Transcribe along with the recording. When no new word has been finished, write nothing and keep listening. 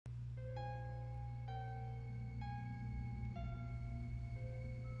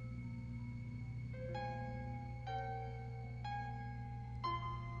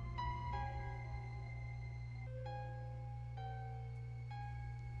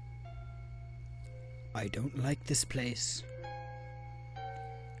I don't like this place.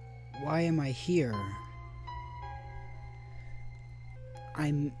 Why am I here?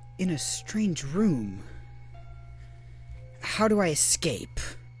 I'm in a strange room. How do I escape?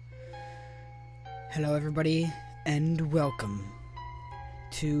 Hello everybody, and welcome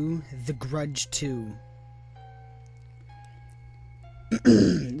to the Grudge 2.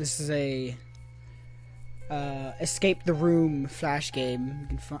 This is a escape the room flash game you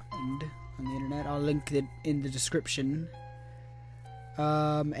can find on the internet. I'll link it in the description.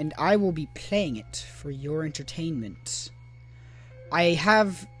 And I will be playing it for your entertainment. I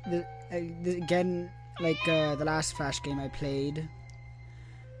have again, like the last flash game I played,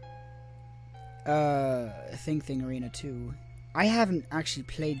 Thing Arena 2. I haven't actually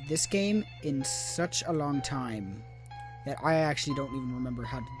played this game in such a long time that I actually don't even remember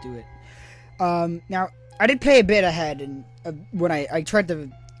how to do it. Now I did play a bit ahead, and when I tried to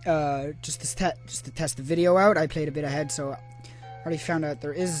just to test the video out, I played a bit ahead, so I already found out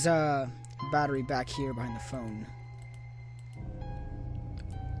there is a battery back here behind the phone.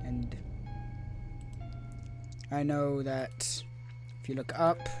 And I know that if you look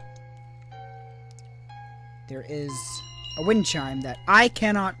up, there is a wind chime that I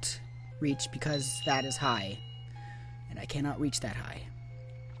cannot reach because that is high. And I cannot reach that high.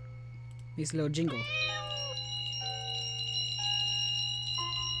 Makes a little jingle.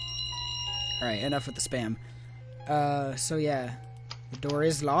 Alright, enough with the spam. So yeah. The door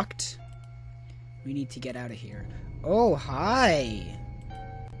is locked. We need to get out of here. Oh, hi!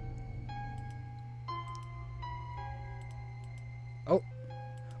 Oh.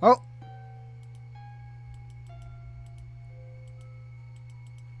 Oh!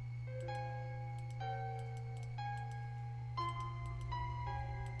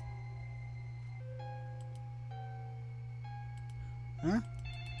 Huh?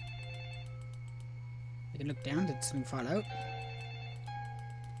 I can look down. Did something fall out?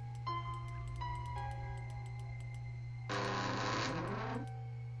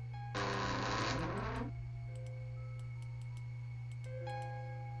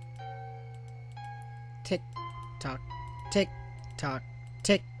 Tick tock, tick tock,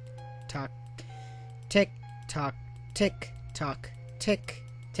 tick tock, tick tock, tick tock, tick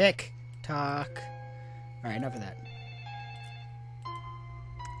tick tock. Alright, enough of that.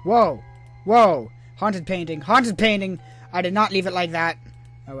 Whoa! Whoa! Haunted painting! Haunted painting! I did not leave it like that.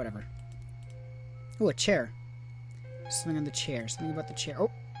 Oh, whatever. Oh, a chair. Something on the chair. Something about the chair.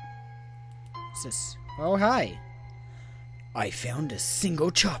 Oh! What's this? Oh, hi! I found a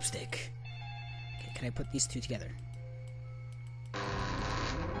single chopstick. Okay, can I put these two together?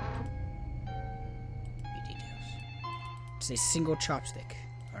 Details. It's a single chopstick.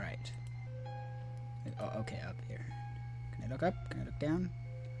 Alright. Oh, okay, up here. Can I look up? Can I look down?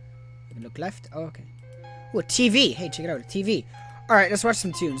 I can look left. Oh, okay. Oh, a TV. Hey, check it out. A TV. Alright, let's watch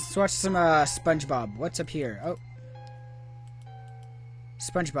some tunes. Let's watch some SpongeBob. What's up here? Oh.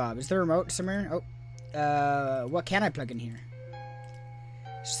 SpongeBob. Is there a remote somewhere? Oh. What can I plug in here?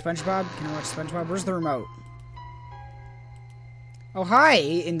 SpongeBob? Can I watch SpongeBob? Where's the remote? Oh, hi!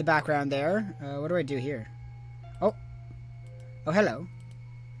 In the background there. What do I do here? Oh. Oh, hello.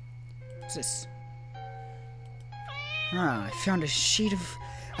 What's this? Ah, I found a sheet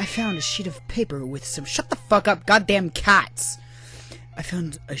of paper with some— shut the fuck up, goddamn cats! I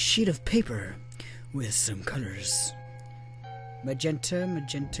found a sheet of paper with some colors. Magenta,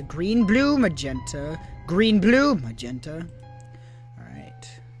 magenta, green, blue, magenta, green, blue, magenta.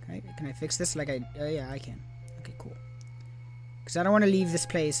 Alright. Can I fix this like I— yeah, I can. Okay, cool. Because I don't want to leave this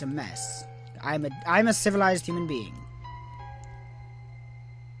place a mess. I'm a civilized human being.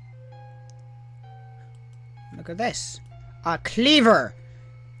 Look at this. A cleaver!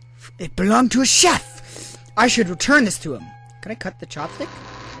 It belonged to a chef! I should return this to him. Can I cut the chopstick?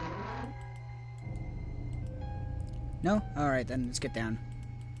 No? Alright then, let's get down.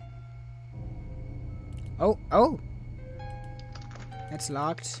 Oh, oh! That's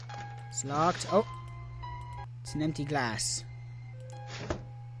locked. It's locked. Oh! It's an empty glass.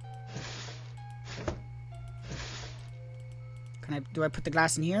 Do I put the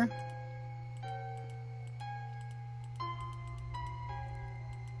glass in here?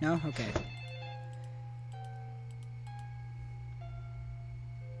 No? Okay.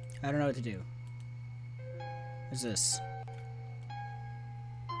 I don't know what to do. What's this?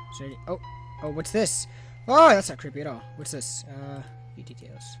 Oh, what's this? Oh, that's not creepy at all. What's this?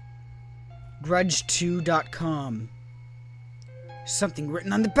 Details. Grudge2.com. Something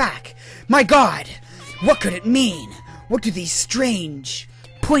written on the back. My God! What could it mean? What do these strange,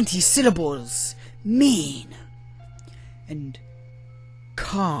 pointy syllables mean? And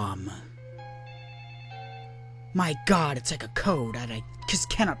calm. My God, it's like a code that I just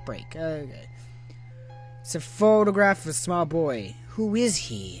cannot break. Okay. It's a photograph of a small boy. Who is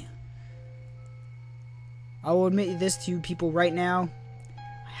he? I will admit this to you people right now.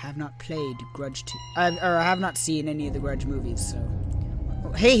 I have not played Grudge 2. Or I have not seen any of the Grudge movies, so...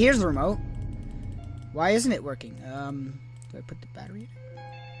 Oh, hey, here's the remote. Why isn't it working? Do I put the battery in it?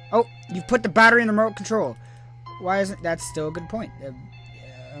 Oh, you've put the battery in the remote control. Why isn't... That's still a good point. I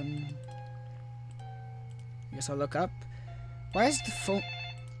guess I'll look up. Why is the phone...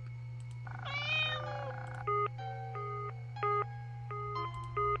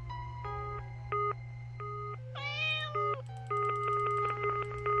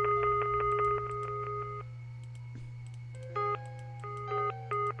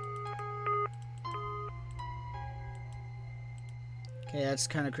 Okay, that's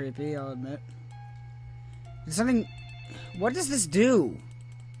kind of creepy, I'll admit. There's something... What does this do?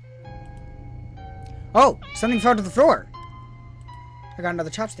 Oh! Something fell to the floor! I got another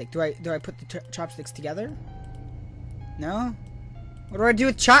chopstick. Do I put the chopsticks together? No? What do I do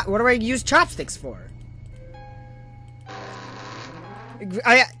with what do I use chopsticks for?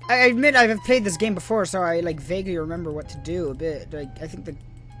 I admit I've played this game before, so I, like, vaguely remember what to do a bit. Like, I think the...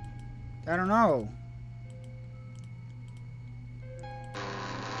 I don't know.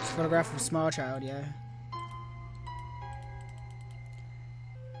 Photograph of a small child, yeah.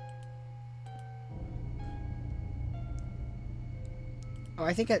 Oh,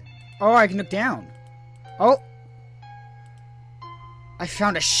 I think oh, I can look down. Oh! I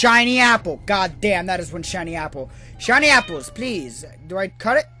found a shiny apple. God damn, that is one shiny apple. Shiny apples, please. Do I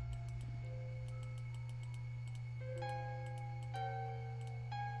cut it?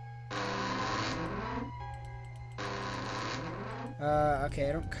 Okay,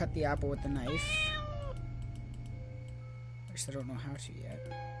 I don't cut the apple with the knife. At least I don't know how to yet.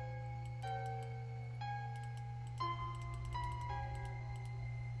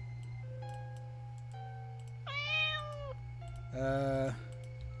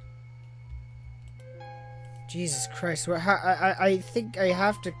 Jesus Christ, what, I think I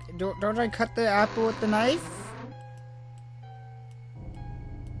have to... Don't I cut the apple with the knife?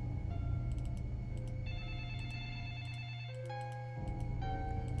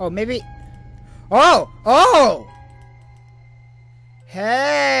 Oh, maybe... Oh! Oh!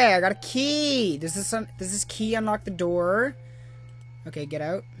 Hey! I got a key! Does this key unlock the door? Okay, get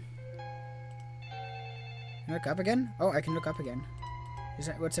out. Look up again? Oh, I can look up again.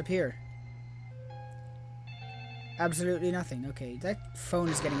 What's up here? Absolutely nothing. Okay, that phone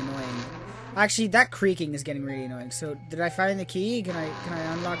is getting annoying. Actually, that creaking is getting really annoying. So, did I find the key? Can I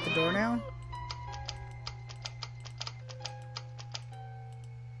unlock the door now?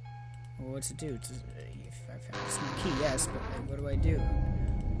 Well, what's it do? If I found this new key, yes, but like, what do I do?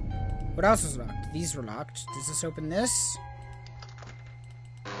 What else was locked? These were locked. Does this open this?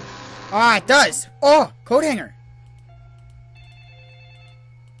 Ah, it does! Oh! Coat hanger!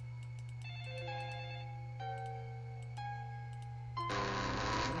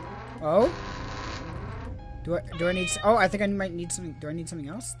 Oh? Do I need... Oh, I think I might need something... Do I need something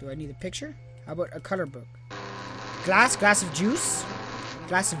else? Do I need a picture? How about a color book? Glass of juice?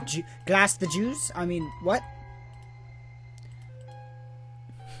 Glass the juice? I mean, what?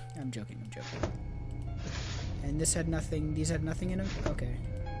 I'm joking. And this had nothing... These had nothing in them? Okay.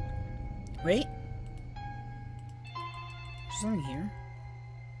 Wait. There's something here.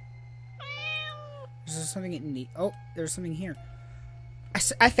 There's something in the... Oh, there's something here.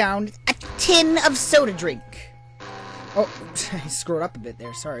 I found a tin of soda drink. Oh, I screwed up a bit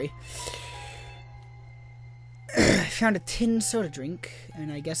there. Sorry. I found a tin soda drink, and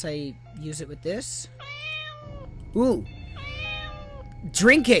I guess I use it with this. Ooh.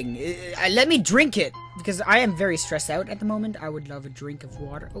 Drinking. Let me drink it, because I am very stressed out at the moment. I would love a drink of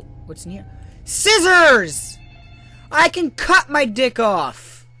water. Oh, what's in here? Scissors! I can cut my dick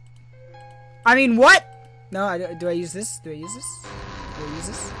off. I mean, what? No, do I use this? Do I use this? Do I use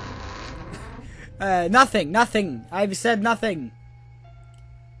this? Nothing. I've said nothing.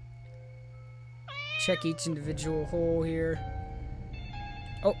 Check each individual hole here.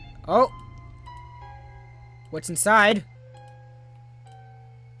 Oh. What's inside?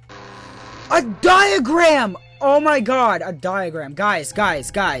 A diagram! Oh my god, a diagram. Guys.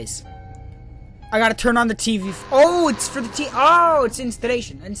 I gotta turn on the TV. Oh, it's for the TV. Oh, it's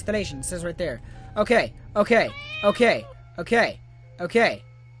installation. Installation. It says right there. Okay.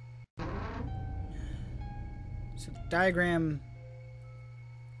 So, diagram.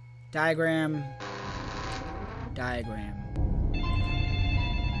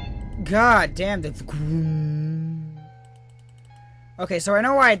 God damn, Okay, so I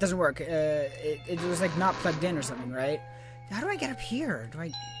know why it doesn't work. It was like not plugged in or something, right? How do I get up here? Do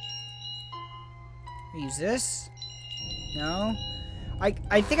I use this? No.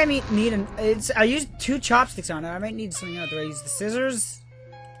 I think I need an. I used 2 chopsticks on it. I might need something else. Do I use the scissors?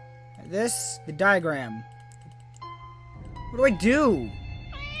 This, the diagram. What do I do?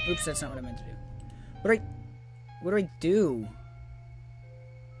 Oops, that's not what I meant to do. What do I do?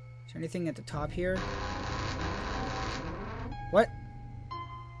 Is there anything at the top here? What?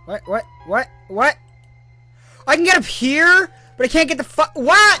 What? I can get up here, but I can't get the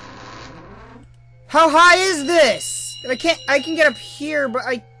what? How high is this? I can get up here, but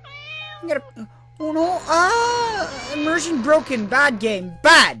I can get up. Oh no! Ah! Immersion broken. Bad game.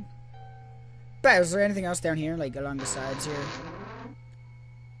 Bad. Bad. Is there anything else down here, like along the sides here?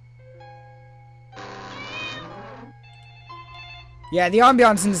 Yeah, the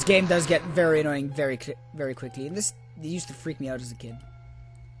ambiance in this game does get very annoying very quickly, and this used to freak me out as a kid.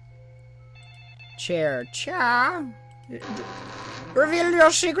 Chair. Reveal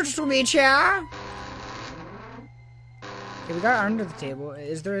your secrets to me, chair. Okay, we got under the table.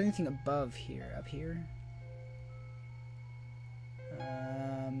 Is there anything above here? Up here?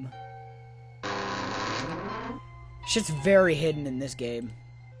 Shit's very hidden in this game.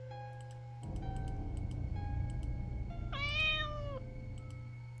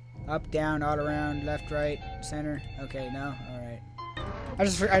 Up, down, all around, left, right, center. Okay, no, all right. I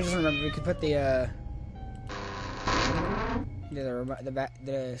just remember we could put the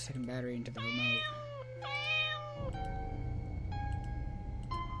second battery into the remote.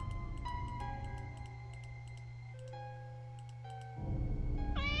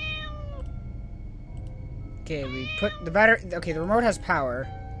 Okay, we put the battery. Okay, the remote has power.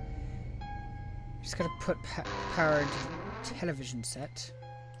 Just gotta put power into the television set.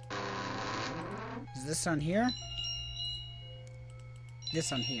 Is this on here?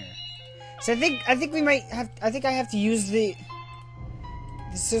 This on here. So I think we might have. I think I have to use the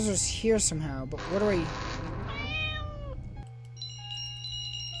scissors here somehow. But what do I?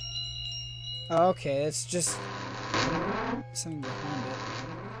 Oh, okay, it's just something behind it.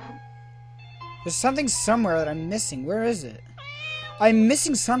 There's something somewhere that I'm missing. Where is it? I'm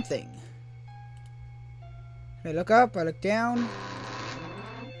missing something. I look up. I look down.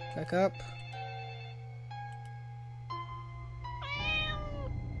 Back up.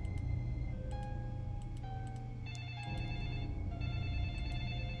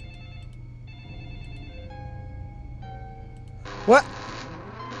 What?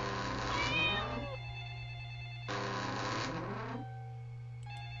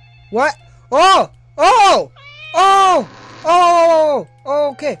 What? Oh! Oh! Oh! Oh!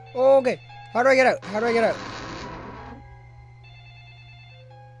 Okay. Okay. How do I get out? How do I get out?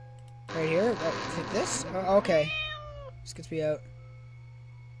 Right here? Hit this? Oh, okay. This gets me out.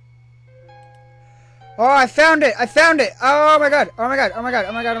 Oh, I found it! I found it! Oh my god! Oh my god! Oh my god!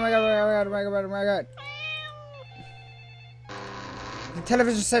 Oh my god! Oh my god! Oh my god! Oh my god! Oh my god! The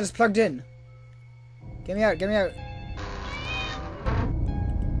television set is plugged in. Get me out, get me out.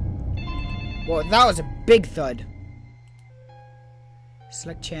 Whoa, that was a big thud.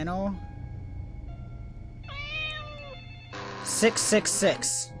 Select channel.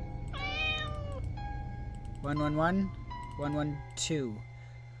 666. 111. 112.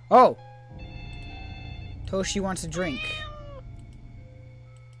 Oh! Toshi wants a drink.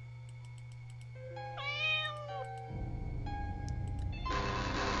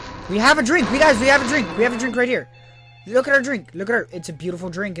 We have a drink! We guys, we have a drink! We have a drink right here. Look at our drink. Look at her. It's a beautiful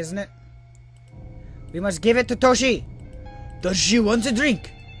drink, isn't it? We must give it to Toshi. Toshi wants a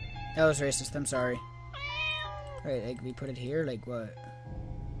drink. That was racist. I'm sorry. Wait, like we put it here? Like what?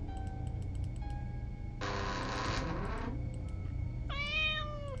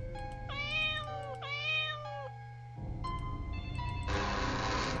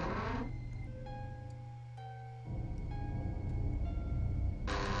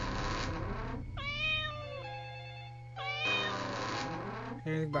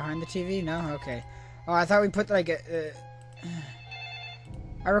 Anything behind the TV? No? Okay. Oh, I thought we put like a...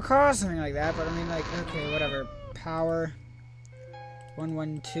 I recall something like that, but I mean like, okay, whatever. Power.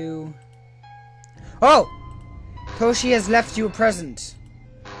 112. Oh! Toshi has left you a present.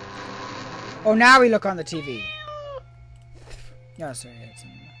 Oh, now we look on the TV. Oh, sorry.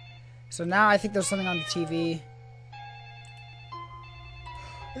 So now I think there's something on the TV.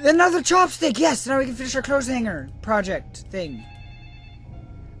 Another chopstick! Yes! Now we can finish our clothes hanger project thing.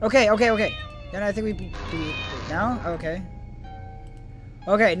 Okay, okay, okay. Then I think we... Do we... Now? Okay.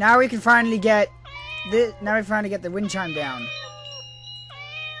 Okay, now we can finally get... Now we finally get the wind chime down.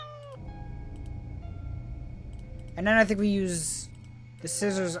 And then I think we use... The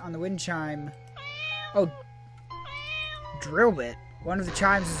scissors on the wind chime. Oh, drill bit. One of the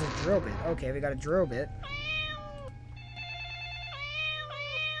chimes is a drill bit. Okay, we got a drill bit.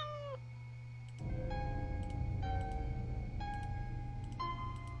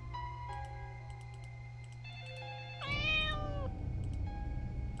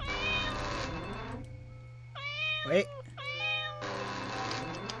 Wait.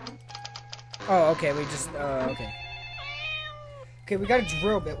 Oh, okay, we just, okay. Okay, we got a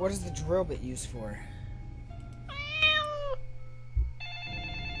drill bit. What is the drill bit used for?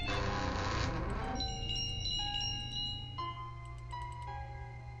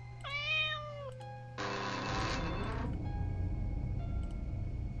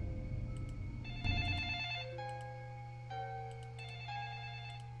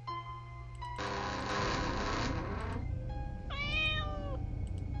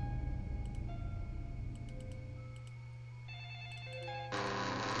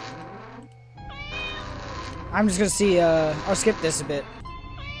 I'm just gonna see, I'll skip this a bit.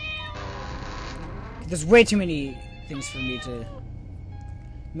 There's way too many things for me to...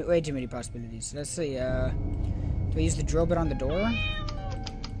 Way too many possibilities. Let's see, do I use the drill bit on the door?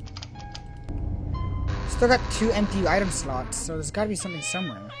 Still got 2 empty item slots, so there's gotta be something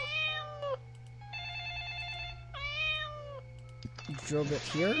somewhere. Drill bit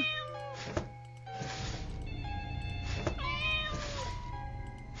here?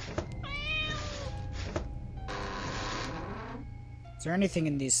 Is there anything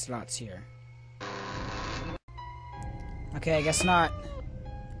in these slots here? Okay, I guess not.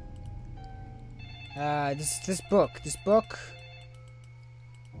 This book.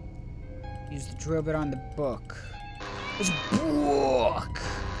 Use the drill bit on the book. There's a book!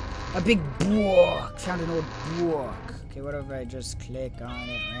 A big book! Found an old book. Okay, what if I just click on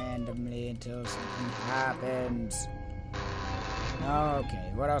it randomly until something happens?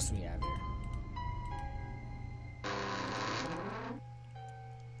 Okay, what else do we have here?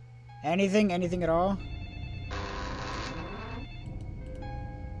 Anything? Anything at all?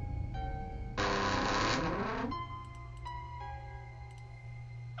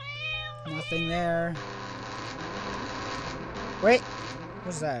 Nothing there. Wait!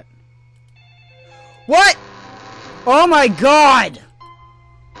 What's that? What?! Oh my god!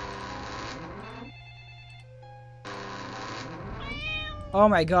 Oh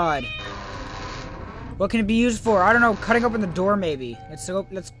my god. What can it be used for? I don't know, cutting open the door maybe. Let's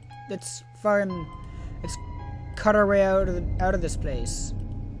cut our way out of this place.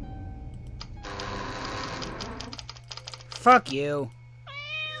 Fuck you.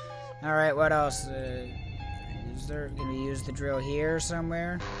 Alright, what else? Is there gonna use the drill here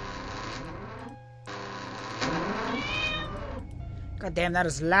somewhere? God damn, that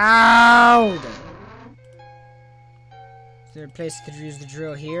is loud! Is there a place to use the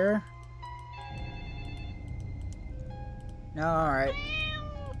drill here? No, alright.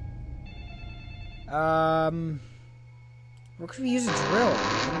 Where could we use a drill?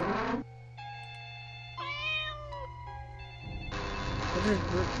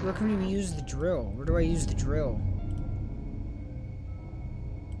 Where can we use the drill? Where do I use the drill?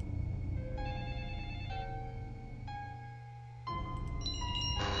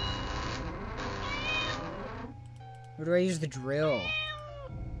 Where do I use the drill?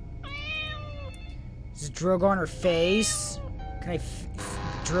 Does the drill go on her face? Can I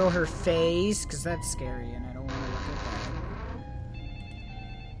drill her face? Because that's scary and I don't want to look at that.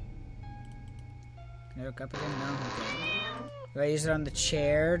 Can I look up again? No? Okay. Do I use it on the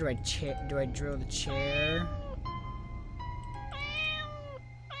chair? Do I drill the chair?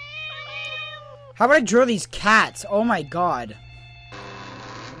 How about I drill these cats? Oh my god.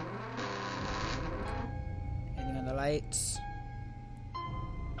 Anything on the lights?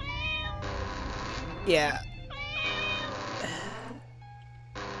 Yeah.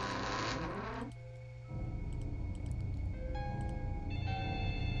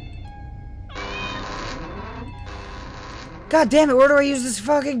 God damn it, where do I use this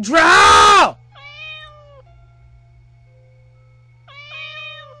fucking drill? Meow!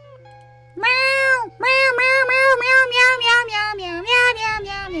 Meow, meow, meow, meow, meow, meow, meow, meow, meow, meow,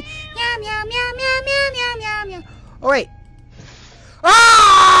 meow, meow, meow, meow, meow, meow, meow, meow, meow. Oh wait.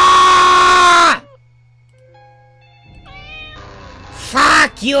 Ah!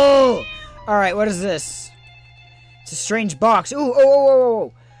 Fuck you! Alright, what is this? It's a strange box. Ooh, oh, oh, oh,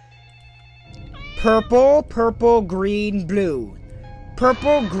 oh. Purple, purple, green, blue.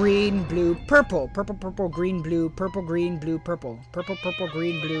 Purple, green, blue, purple. Purple, purple, green, blue, purple, green, blue, purple. Purple, purple,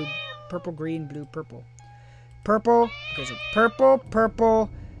 green, blue, purple, green, blue, purple. Purple, okay, so purple, purple,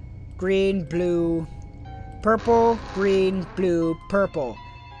 green, blue, Purple, green, blue, purple.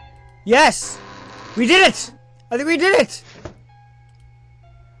 Yes! We did it! I think we did it!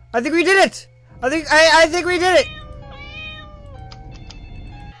 I think we did it! I think we did it!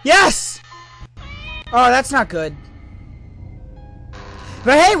 Yes! Oh, that's not good.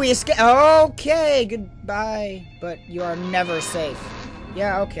 But hey, we escaped. Okay, goodbye. But you are never safe.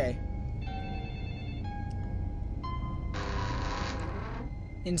 Yeah, okay.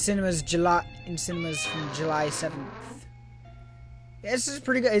 In cinemas from July 7th. Yeah, this is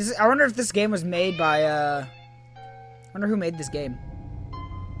pretty good. I wonder if this game was made by, I wonder who made this game. I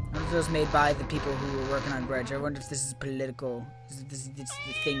wonder if it was made by the people who were working on Grudge. I wonder if this is political. This is the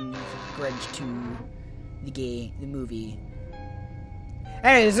thing for Grudge 2, the movie.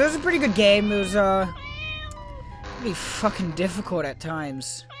 Anyways, it was a pretty good game. It was, pretty fucking difficult at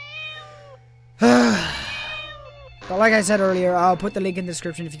times. But like I said earlier, I'll put the link in the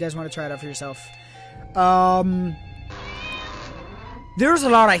description if you guys want to try it out for yourself. There was a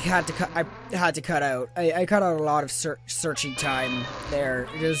lot I had to cut out. I cut out a lot of searching time there.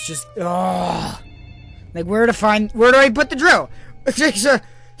 It was just, like where do I put the drill?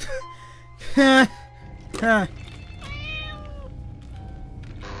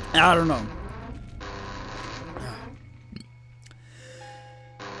 I don't know.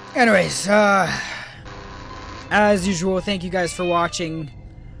 Anyways, as usual, thank you guys for watching.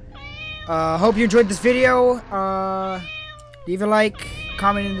 Hope you enjoyed this video. Leave a like,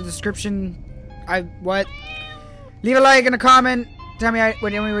 comment in the description. Leave a like and a comment. Tell me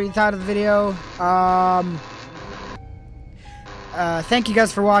what you thought of the video. Thank you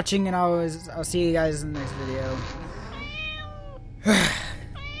guys for watching, and I'll see you guys in the next video.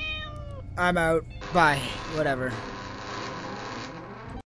 I'm out. Bye. Whatever.